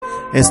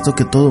Esto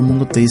que todo el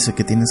mundo te dice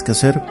que tienes que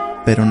hacer,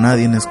 pero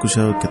nadie ha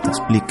escuchado que te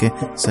explique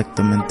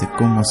exactamente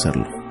cómo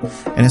hacerlo.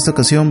 En esta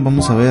ocasión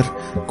vamos a ver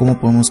cómo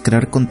podemos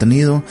crear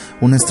contenido,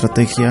 una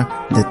estrategia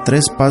de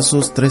 3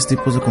 pasos, 3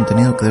 tipos de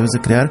contenido que debes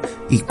de crear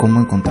y cómo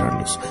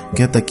encontrarlos.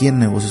 Quédate aquí en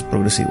Negocios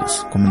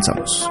Progresivos.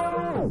 Comenzamos.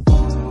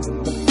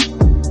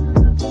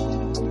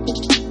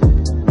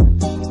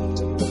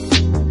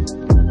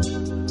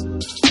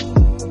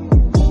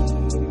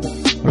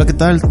 Hola, ¿qué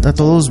tal a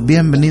todos?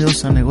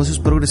 Bienvenidos a Negocios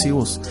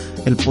Progresivos,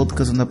 el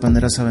podcast donde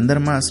aprenderás a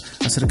vender más,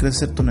 hacer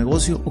crecer tu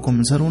negocio o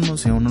comenzar uno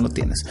si aún no lo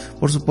tienes.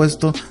 Por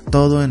supuesto,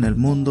 todo en el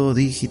mundo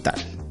digital.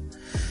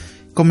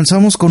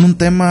 Comenzamos con un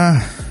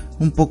tema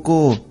un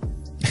poco,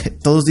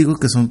 todos digo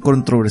que son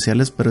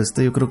controversiales, pero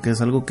yo creo que es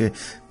algo que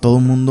todo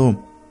el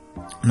mundo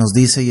nos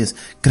dice y es: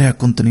 crea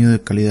contenido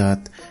de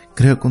calidad,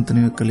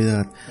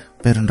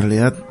 pero en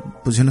realidad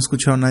pues yo no he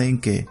escuchado a nadie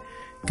que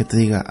te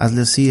diga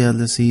hazle así,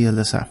 hazle así.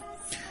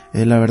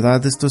 La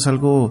verdad, esto es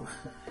algo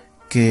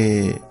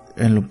que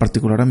en lo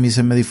particular a mí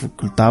se me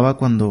dificultaba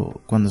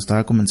cuando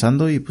estaba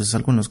comenzando, y pues es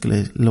algo en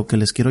lo que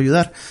les quiero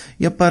ayudar.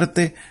 Y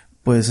aparte,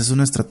 pues es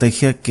una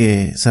estrategia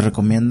que se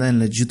recomienda en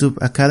la YouTube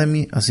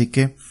Academy, así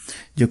que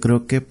yo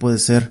creo que puede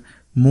ser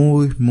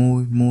muy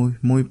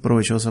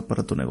provechosa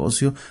para tu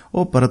negocio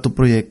o para tu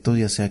proyecto,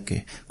 ya sea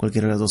que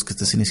cualquiera de las dos que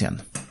estés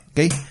iniciando.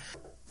 ¿Ok?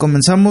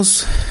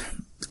 Comenzamos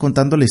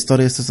contando la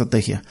historia de esta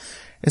estrategia.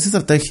 Esta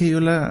estrategia yo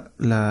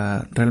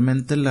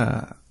realmente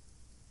la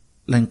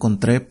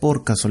encontré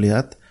por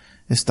casualidad.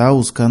 Me estaba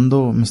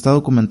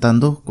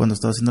documentando cuando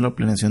estaba haciendo la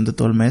planeación de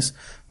todo el mes,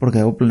 porque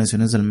hago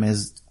planeaciones del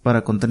mes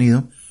para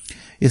contenido,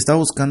 y estaba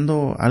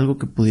buscando algo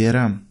que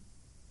pudiera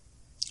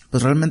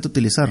pues realmente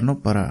utilizar, ¿no?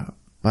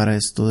 Para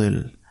esto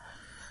de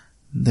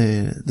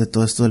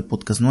todo esto del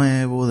podcast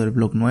nuevo, del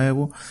blog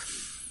nuevo,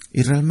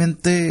 y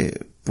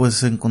realmente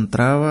pues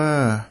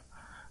encontraba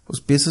pues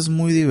piezas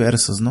muy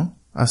diversas,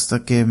 ¿no?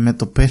 Hasta que me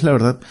topé, la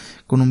verdad,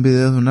 con un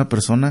video de una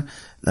persona.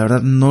 La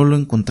verdad no lo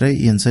encontré,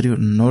 y en serio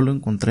no lo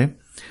encontré,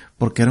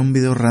 porque era un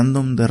video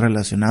random de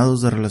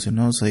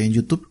relacionados ahí en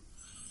YouTube.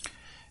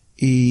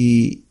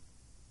 Y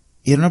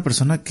era una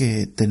persona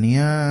que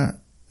tenía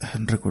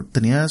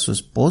a su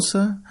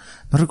esposa,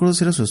 no recuerdo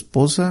si era su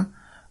esposa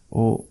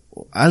o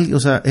alguien, o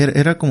sea,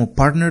 era como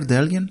partner de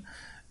alguien,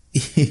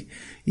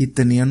 y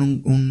tenían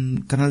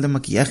un canal de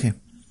maquillaje.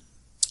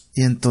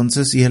 Y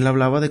entonces, él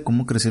hablaba de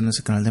cómo crecieron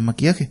ese canal de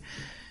maquillaje.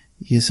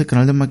 Y ese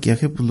canal de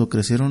maquillaje pues lo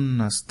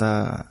crecieron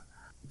hasta,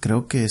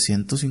 creo que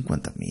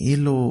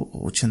 150,000 o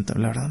 80,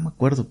 la verdad no me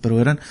acuerdo, pero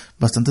eran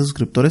bastantes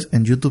suscriptores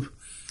en YouTube.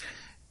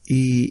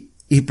 Y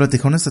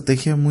platicó una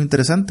estrategia muy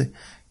interesante,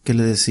 que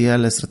le decía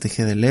la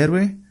estrategia del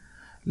héroe,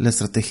 la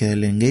estrategia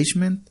del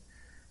engagement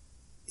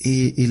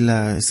y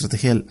la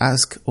estrategia del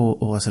ask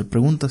o hacer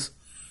preguntas.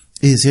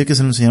 Y decía que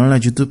se lo enseñaron en la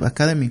YouTube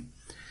Academy.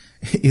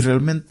 Y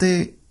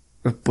realmente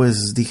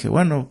pues dije,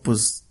 bueno,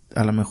 pues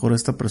a lo mejor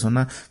esta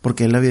persona,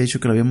 porque él había dicho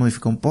que lo había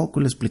modificado un poco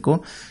y le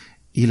explicó,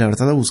 y la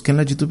verdad la busqué en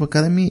la YouTube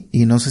Academy,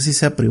 y no sé si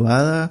sea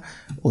privada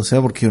o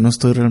sea porque yo no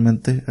estoy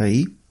realmente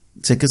ahí.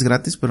 Sé que es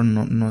gratis, pero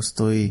no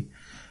estoy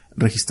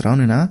registrado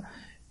ni nada,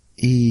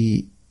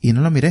 y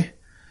no la miré.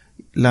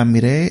 La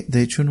miré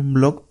de hecho en un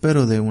blog,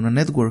 pero de una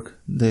network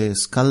de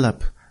Calidad.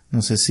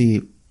 No sé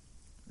si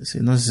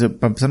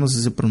para empezar no sé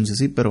si se pronuncia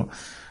así, pero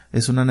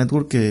es una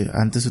network que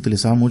antes se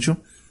utilizaba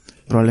mucho.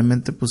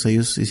 Probablemente pues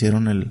ellos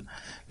hicieron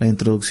la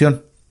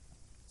introducción.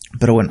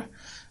 Pero bueno,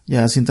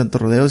 ya sin tanto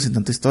rodeo, sin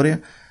tanta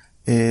historia,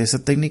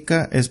 esa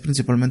técnica es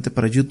principalmente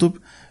para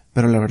YouTube,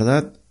 pero la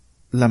verdad,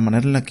 la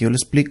manera en la que yo le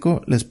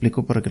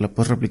explico para que la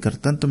puedas replicar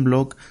tanto en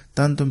blog,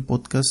 tanto en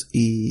podcast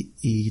y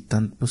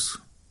pues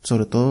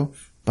sobre todo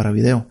para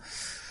video.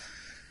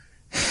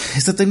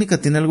 Esta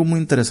técnica tiene algo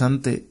muy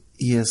interesante,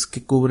 y es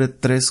que cubre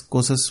 3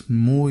 cosas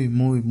muy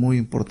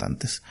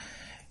importantes,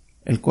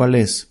 el cual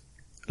es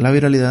la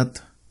viralidad,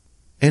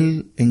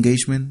 el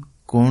engagement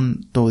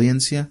con tu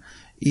audiencia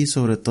y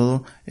sobre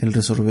todo el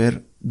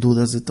resolver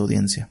dudas de tu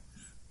audiencia.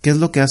 ¿Qué es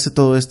lo que hace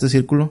todo este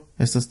círculo?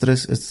 Estos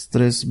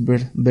tres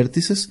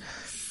vértices,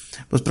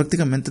 pues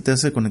prácticamente te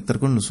hace conectar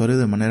con el usuario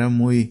de manera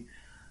muy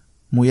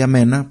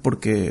amena,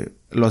 porque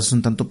lo haces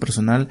un tanto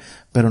personal,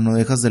 pero no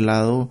dejas de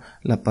lado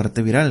la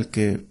parte viral,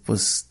 que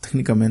pues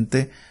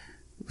técnicamente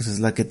pues es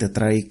la que te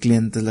atrae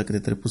clientes, la que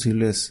te trae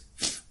posibles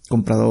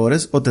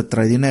compradores o te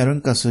trae dinero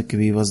en caso de que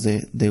vivas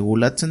de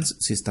Google AdSense,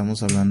 si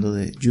estamos hablando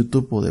de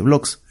YouTube o de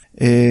blogs.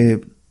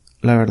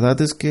 La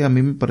verdad es que a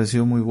mí me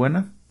pareció muy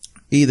buena,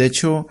 y de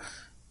hecho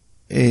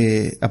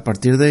a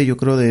partir de, yo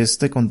creo, de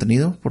este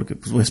contenido, porque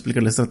pues voy a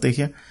explicar la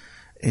estrategia,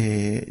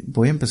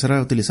 voy a empezar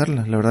a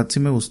utilizarla. La verdad sí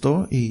me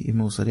gustó, y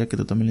me gustaría que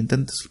tú también lo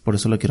intentes, por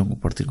eso la quiero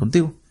compartir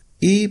contigo.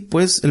 Y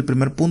pues el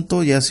primer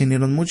punto, ya sin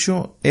irnos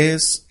mucho,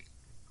 es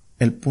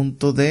el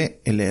punto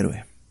de el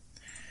héroe.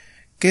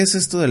 ¿Qué es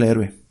esto del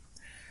héroe?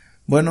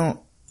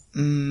 Bueno,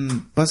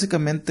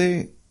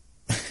 básicamente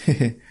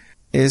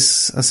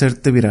es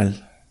hacerte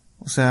viral.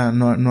 O sea,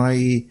 no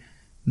hay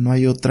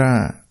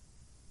otra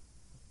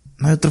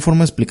forma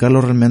de explicarlo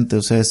realmente.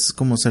 O sea, es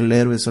como ser el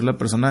héroe, ser la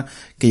persona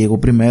que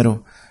llegó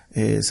primero.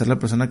 ser la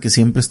persona que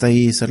siempre está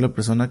ahí, ser la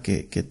persona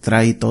que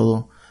trae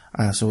todo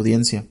a su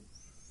audiencia.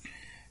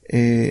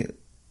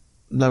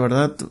 La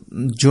verdad,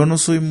 yo no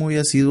soy muy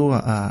asiduo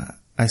a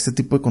este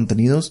tipo de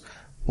contenidos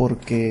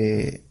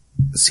porque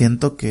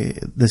siento que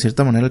de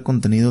cierta manera el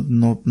contenido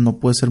no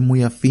puede ser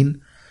muy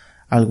afín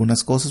a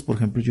algunas cosas. Por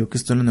ejemplo, yo que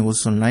estoy en los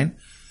negocios online,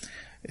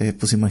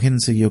 pues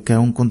imagínense, yo que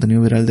hago un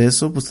contenido viral de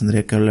eso, pues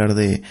tendría que hablar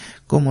de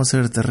cómo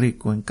hacerte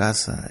rico en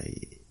casa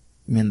y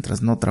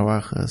mientras no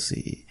trabajas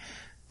y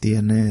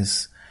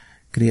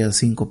crías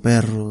 5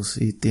 perros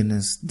y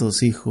tienes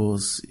 2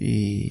 hijos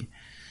y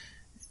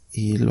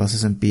lo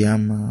haces en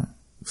pijama.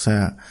 O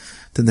sea,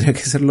 tendría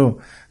que hacerlo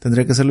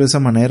de esa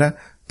manera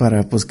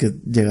para pues que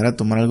llegara a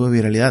tomar algo de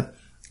viralidad.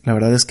 La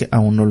verdad es que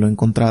aún no lo he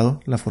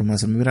encontrado, la forma de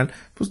hacerme viral.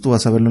 Pues tú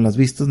vas a verlo en las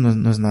vistas,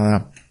 no es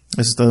nada,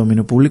 eso está de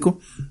dominio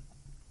público.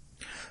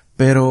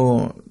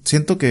 Pero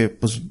siento que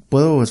pues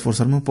puedo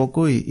esforzarme un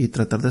poco y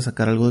tratar de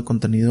sacar algo de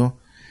contenido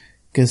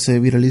que se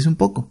viralice un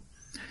poco.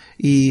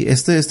 Y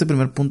este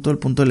primer punto, el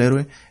punto del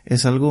héroe,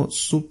 es algo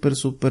súper,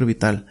 súper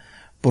vital.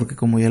 Porque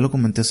como ya lo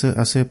comenté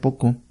hace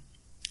poco,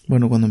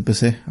 bueno, cuando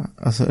empecé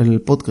a hacer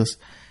el podcast,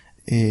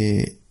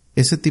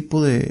 ese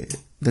tipo de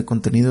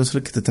contenido es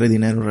el que te trae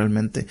dinero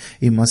realmente.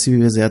 Y más si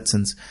vives de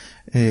AdSense.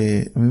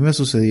 A mí me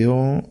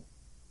sucedió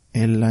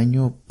el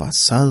año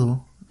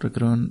pasado,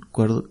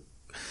 recuerdo,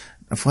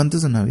 fue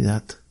antes de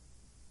Navidad.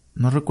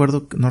 No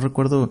recuerdo,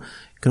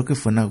 creo que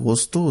fue en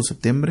agosto o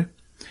septiembre,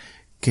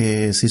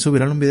 que se hizo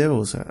viral un video.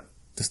 O sea,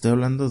 te estoy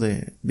hablando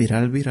de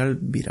viral.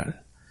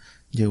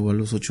 Llegó a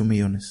los 8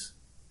 millones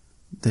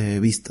de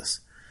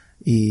vistas.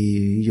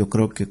 Y yo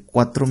creo que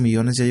 4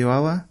 millones ya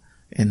llevaba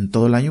en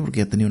todo el año, porque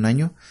ya tenía un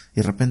año, y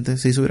de repente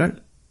se hizo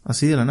viral.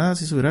 Así de la nada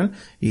se hizo viral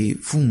y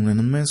 ¡fum! En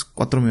un mes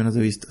 4 millones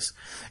de vistas.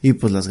 Y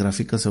pues las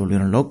gráficas se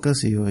volvieron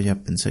locas y yo ya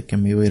pensé que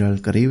me iba a ir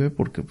al Caribe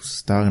porque pues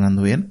estaba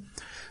ganando bien.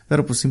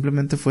 Pero pues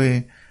simplemente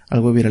fue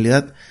algo de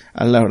viralidad.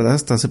 La verdad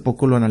hasta hace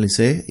poco lo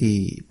analicé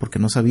y porque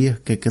no sabía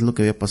qué es lo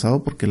que había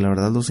pasado, porque la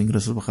verdad los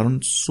ingresos bajaron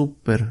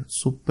quedaron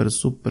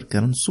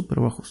súper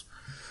bajos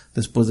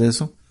después de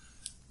eso.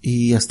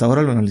 Y hasta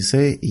ahora lo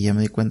analicé y ya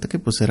me di cuenta que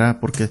pues era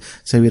porque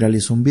se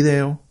viralizó mi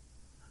video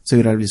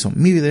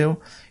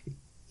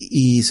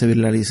y se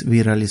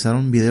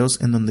viralizaron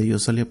videos en donde yo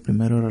salía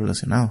primero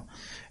relacionado.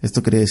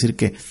 Esto quería decir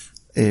que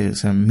o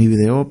sea, mi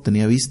video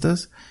obtenía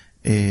vistas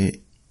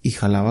y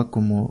jalaba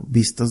como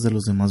vistas de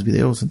los demás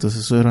videos.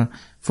 Entonces eso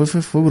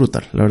fue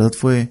brutal. La verdad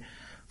fue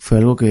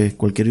algo que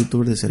cualquier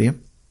youtuber desearía.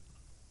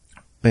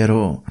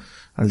 Pero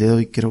al día de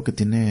hoy creo que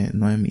tiene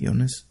 9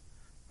 millones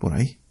por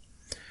ahí.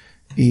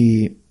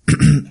 Y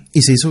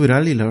se hizo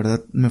viral y la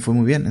verdad me fue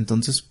muy bien.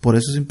 Entonces por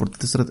eso es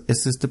importante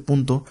este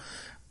punto,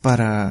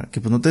 para que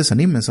pues no te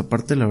desanimes.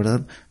 Aparte, la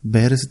verdad,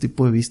 ver ese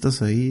tipo de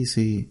vistas ahí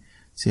sí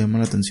llama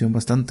la atención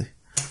bastante.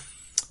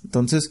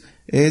 Entonces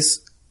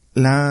es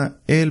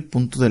el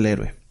punto del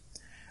héroe.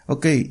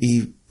 Ok,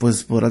 y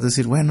pues podrás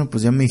decir, bueno,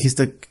 pues ya me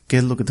dijiste qué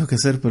es lo que tengo que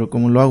hacer, pero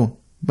 ¿cómo lo hago?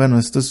 Bueno,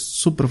 esto es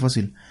súper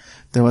fácil.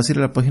 Te vas a ir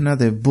a la página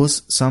de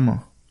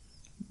BuzzSumo,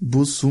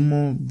 no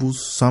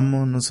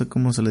sé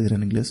cómo se le dirá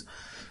en inglés,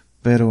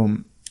 pero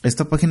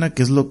esta página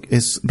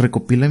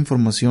recopila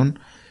información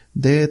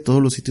de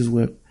todos los sitios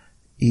web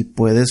y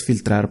puedes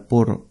filtrar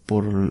por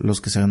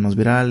los que se hagan más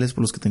virales,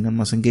 por los que tengan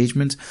más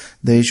engagements.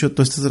 De hecho,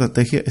 toda esta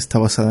estrategia está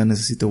basada en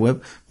ese sitio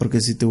web, porque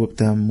ese sitio web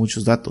te da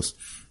muchos datos.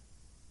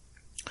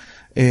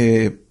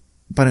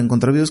 Para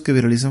encontrar videos que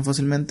viralizan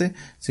fácilmente,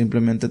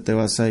 simplemente te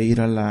vas a ir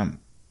a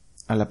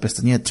la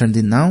pestaña de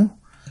Trending Now,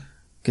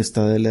 que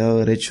está del lado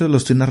derecho. Lo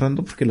estoy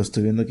narrando porque lo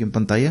estoy viendo aquí en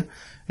pantalla.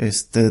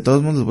 De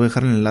todos modos les voy a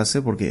dejar el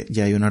enlace porque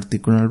ya hay un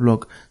artículo en el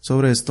blog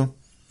sobre esto.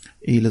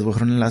 Y les voy a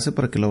dejar un enlace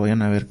para que lo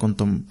vayan a ver con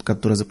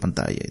capturas de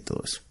pantalla y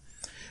todo eso.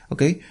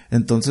 Ok,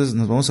 entonces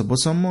nos vamos a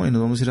BuzzSumo y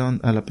nos vamos a ir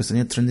a la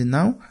pestaña Trending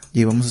Now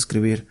y vamos a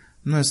escribir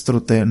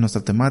nuestra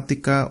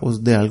temática o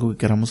de algo que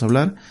queramos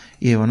hablar,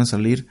 y ahí van a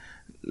salir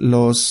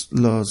los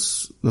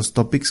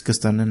topics que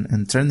están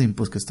en trending,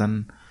 pues que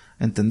están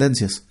en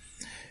tendencias.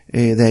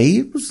 De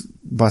ahí pues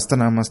basta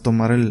nada más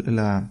tomar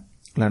la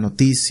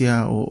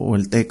noticia o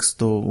el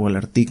texto o el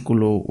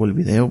artículo o el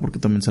video, porque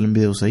también salen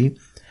videos ahí.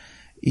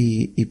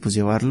 Y pues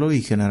llevarlo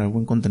y generar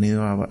buen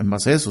contenido en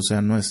base a eso. O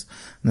sea, no es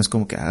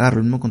como que agarro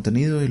el mismo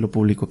contenido y lo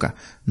publico acá.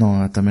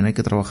 No, también hay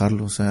que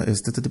trabajarlo. O sea,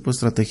 este tipo de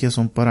estrategias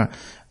son para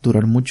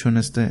durar mucho en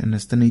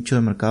este nicho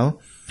de mercado.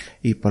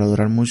 Y para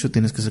durar mucho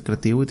tienes que ser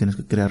creativo y tienes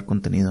que crear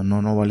contenido.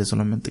 No vale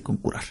solamente con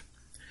curar.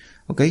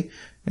 ¿Ok?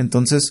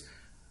 Entonces,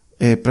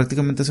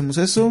 prácticamente hacemos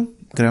eso.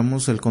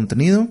 Creamos el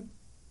contenido.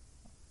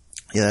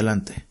 Y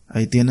adelante.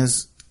 Ahí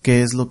tienes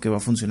qué es lo que va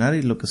a funcionar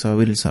y lo que se va a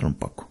viralizar un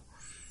poco.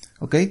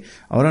 Ok,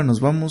 ahora nos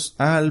vamos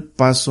al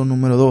paso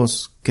número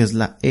 2, que es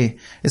la E.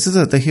 Esta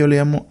estrategia yo le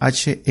llamo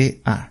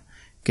HEA,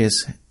 que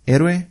es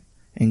héroe,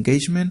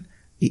 engagement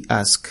y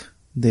ask,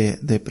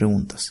 de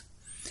preguntas.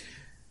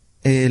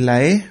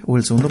 La E, o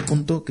el segundo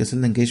punto, que es el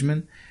de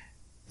engagement,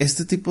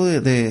 este tipo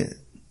de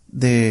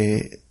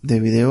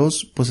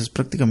videos, pues es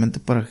prácticamente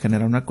para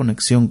generar una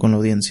conexión con la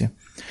audiencia.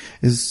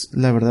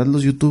 La verdad,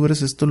 los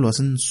youtubers esto lo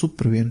hacen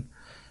súper bien.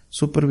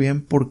 súper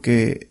bien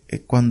porque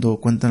cuando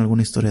cuentan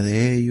alguna historia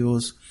de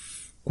ellos,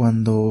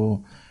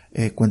 cuando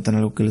cuentan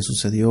algo que les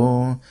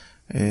sucedió,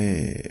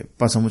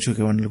 pasa mucho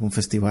que van a algún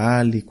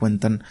festival y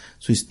cuentan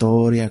su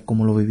historia,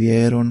 cómo lo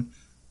vivieron.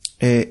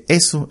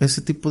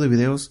 Ese tipo de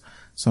videos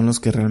son los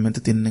que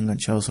realmente tienen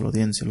enganchados a la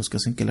audiencia, los que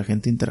hacen que la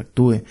gente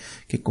interactúe,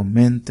 que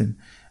comenten,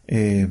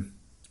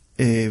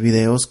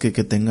 videos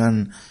que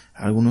tengan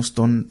algunos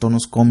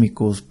tonos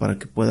cómicos para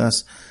que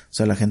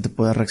la gente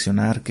pueda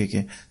reaccionar,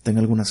 que tenga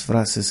algunas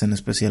frases en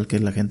especial que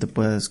la gente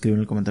pueda escribir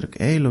en el comentario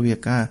que, hey, lo vi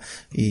acá,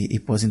 y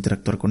puedas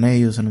interactuar con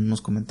ellos en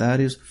unos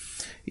comentarios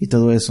y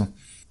todo eso.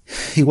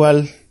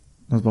 Igual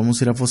nos vamos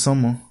a ir a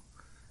Fosomo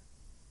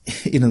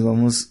y nos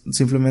vamos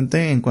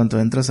simplemente, en cuanto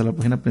entras a la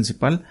página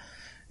principal,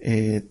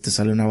 te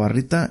sale una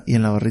barrita y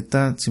en la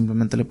barrita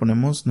simplemente le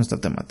ponemos nuestra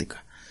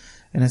temática.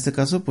 En este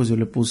caso pues yo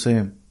le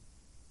puse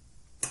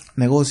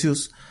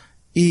negocios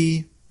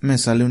y me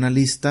sale una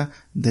lista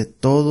de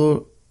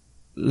todos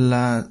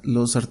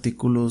los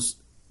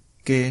artículos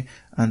que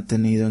han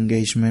tenido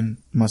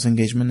más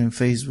engagement en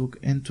Facebook,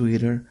 en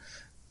Twitter,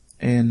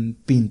 en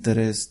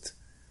Pinterest,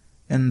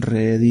 en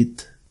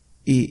Reddit,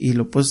 y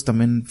lo puedes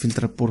también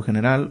filtrar por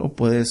general, o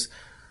puedes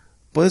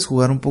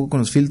jugar un poco con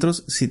los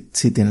filtros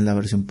si tienes la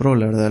versión Pro.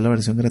 La verdad, la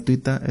versión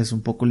gratuita es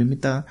un poco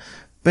limitada,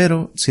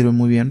 pero sirve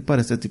muy bien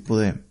para este tipo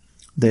de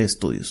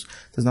estudios.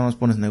 Entonces nada más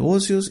pones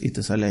negocios y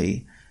te sale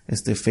ahí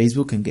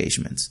Facebook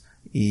Engagements,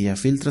 y ya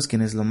filtras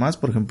quién es lo más.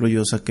 Por ejemplo,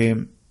 yo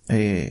saqué,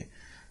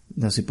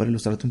 así para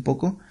ilustrarte un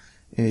poco,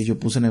 yo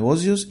puse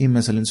negocios y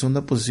me salió en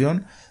segunda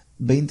posición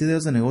 20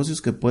 ideas de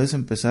negocios que puedes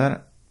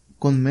empezar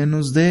con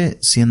menos de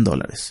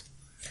 $100.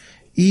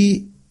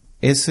 Y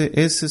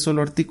ese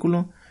solo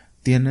artículo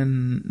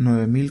tienen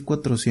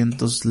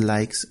 9,400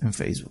 likes en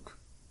Facebook.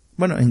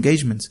 Bueno,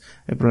 engagements,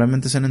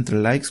 probablemente sean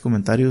entre likes,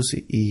 comentarios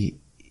y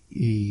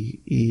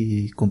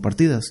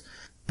compartidas,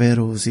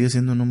 pero sigue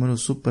siendo un número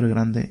súper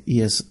grande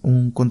y es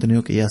un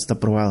contenido que ya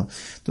está probado.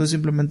 Entonces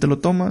simplemente lo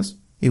tomas,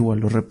 igual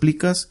lo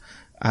replicas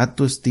a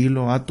tu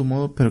estilo, a tu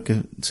modo, pero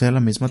que sea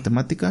la misma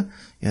temática,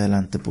 y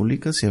adelante,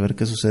 publicas y a ver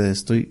qué sucede.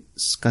 Estoy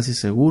casi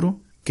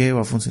seguro que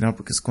va a funcionar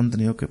porque es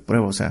contenido que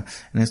prueba. O sea,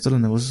 en esto de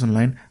los negocios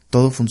online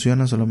todo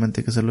funciona,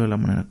 solamente hay que hacerlo de la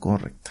manera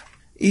correcta.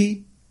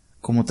 Y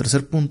como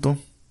tercer punto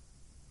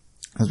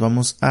nos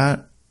vamos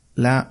a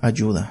la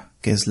ayuda,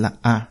 que es la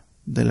A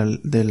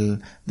de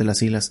las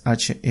siglas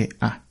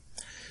HEA.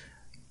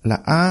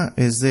 La A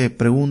es de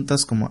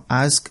preguntas como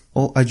ask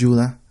o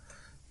ayuda,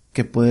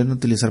 que pueden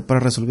utilizar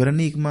para resolver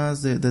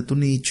enigmas de tu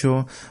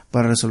nicho,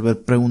 para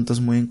resolver preguntas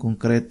muy en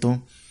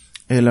concreto.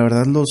 La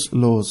verdad,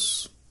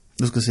 los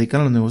que se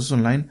dedican a los negocios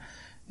online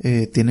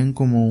tienen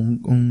como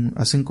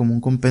hacen como un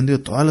compendio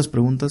de todas las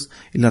preguntas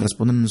y las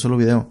responden en un solo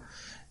video.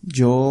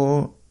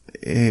 Yo,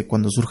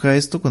 cuando surja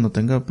esto, cuando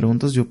tenga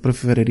preguntas, yo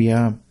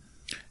preferiría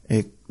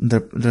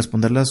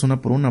responderlas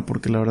una por una,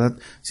 porque la verdad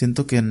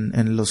siento que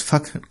en los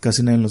FAQ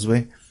casi nadie los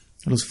ve.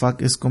 Los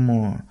FAQ es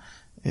como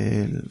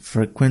el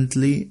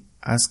Frequently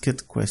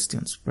Asked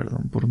Questions,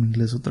 perdón por mi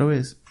inglés otra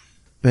vez,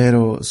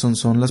 pero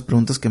son las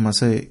preguntas que más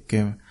se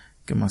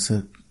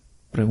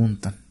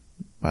preguntan,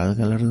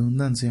 valga la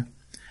redundancia,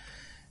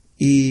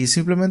 y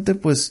simplemente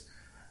pues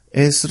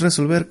es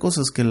resolver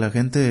cosas que la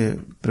gente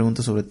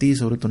pregunta sobre ti,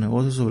 sobre tu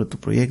negocio, sobre tu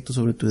proyecto,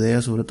 sobre tu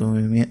idea, sobre tu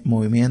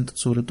movimiento,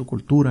 sobre tu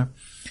cultura.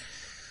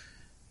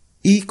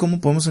 ¿Y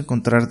cómo podemos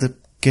encontrar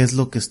qué es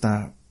lo que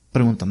está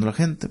preguntando la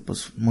gente?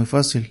 Pues muy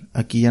fácil.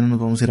 Aquí ya no nos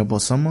vamos a ir a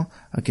Bosomo,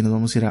 aquí nos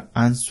vamos a ir a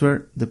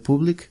Answer the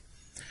Public.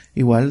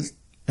 Igual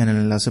en el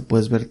enlace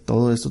puedes ver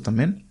todo esto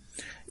también.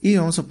 Y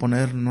vamos a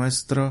poner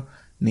nuestro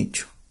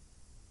nicho.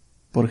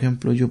 Por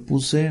ejemplo, yo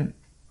puse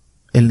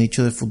el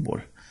nicho de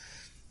fútbol.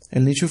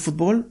 El nicho de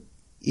fútbol,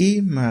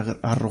 y me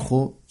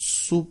arrojó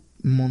su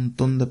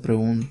montón de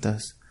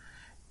preguntas.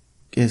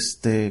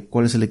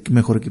 ¿Cuál es el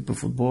mejor equipo de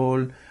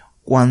fútbol?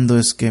 ¿Cuándo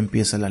es que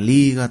empieza la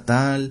liga,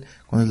 tal?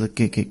 ¿Cuándo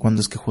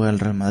es que juega el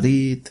Real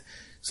Madrid?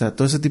 O sea,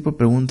 todo ese tipo de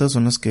preguntas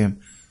son las que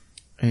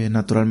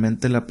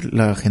naturalmente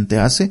la gente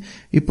hace,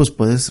 y pues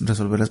puedes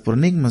resolverlas por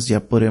enigmas.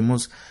 Ya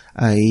podremos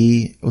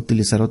ahí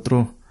utilizar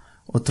otro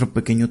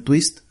pequeño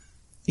twist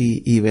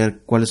y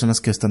ver cuáles son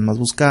las que están más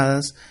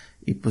buscadas,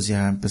 y pues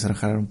ya empezar a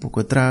jalar un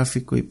poco de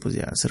tráfico y pues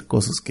ya hacer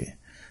cosas que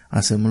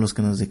hacemos los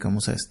que nos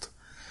dedicamos a esto.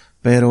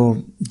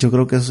 Pero yo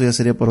creo que eso ya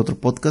sería para otro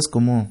podcast,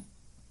 como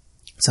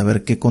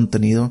saber qué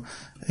contenido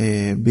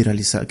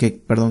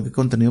qué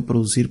contenido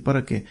producir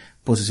para que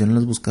posicionen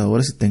los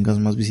buscadores y tengas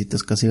más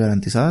visitas casi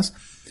garantizadas.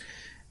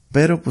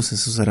 Pero pues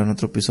eso será en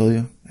otro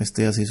episodio.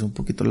 Ya se hizo un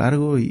poquito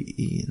largo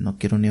y no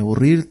quiero ni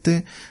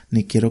aburrirte,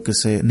 ni quiero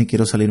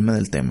salirme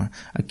del tema.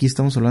 Aquí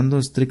estamos hablando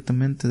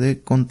estrictamente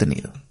de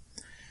contenido.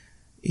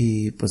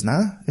 Y pues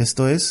nada,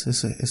 esto es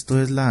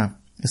la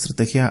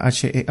estrategia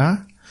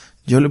HEA.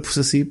 Yo le puse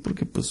así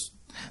porque pues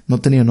no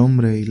tenía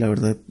nombre, y la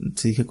verdad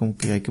sí dije como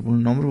que hay que poner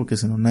un nombre porque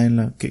si no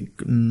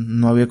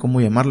no había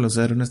cómo llamarlo. O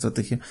sea, era una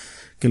estrategia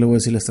que le voy a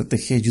decir la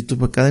estrategia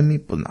YouTube Academy,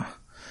 pues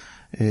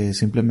no.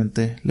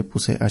 Simplemente le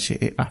puse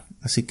HEA.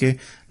 Así que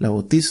la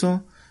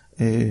bautizo.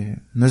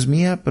 No es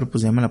mía, pero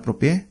pues ya me la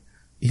apropié.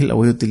 y la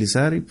voy a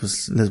utilizar y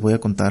pues les voy a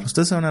contar.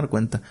 Ustedes se van a dar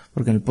cuenta,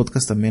 porque en el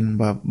podcast también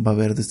va a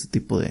haber de este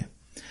tipo de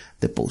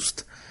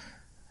post.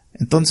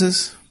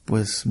 Entonces,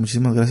 pues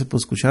muchísimas gracias por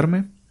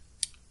escucharme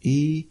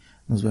y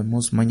nos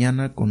vemos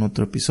mañana con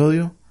otro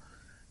episodio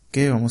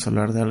que vamos a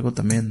hablar de algo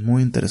también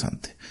muy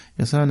interesante.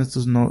 Ya saben,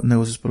 estos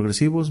negocios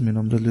progresivos. Mi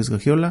nombre es Luis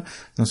Gagiola.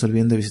 No se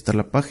olviden de visitar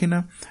la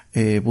página.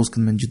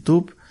 Búsquenme en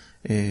YouTube,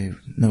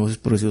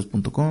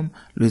 negociosprogresivos.com,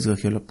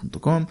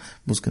 luisgagiola.com.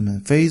 Búsquenme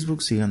en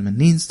Facebook, síganme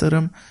en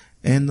Instagram,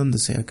 en donde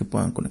sea que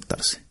puedan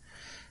conectarse.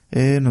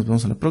 Nos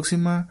vemos a la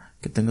próxima.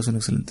 Que tengas un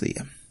excelente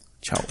día.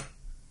 Chao.